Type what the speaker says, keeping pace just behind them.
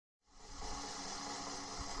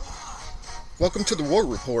Welcome to the War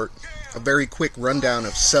Report, a very quick rundown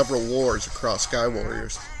of several wars across Sky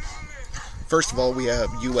Warriors. First of all, we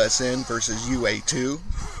have USN versus UA2.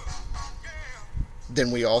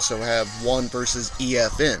 Then we also have 1 versus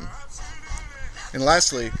EFN. And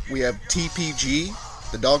lastly, we have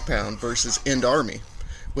TPG, the Dog Pound, versus End Army,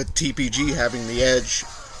 with TPG having the edge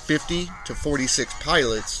 50 to 46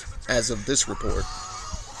 pilots as of this report.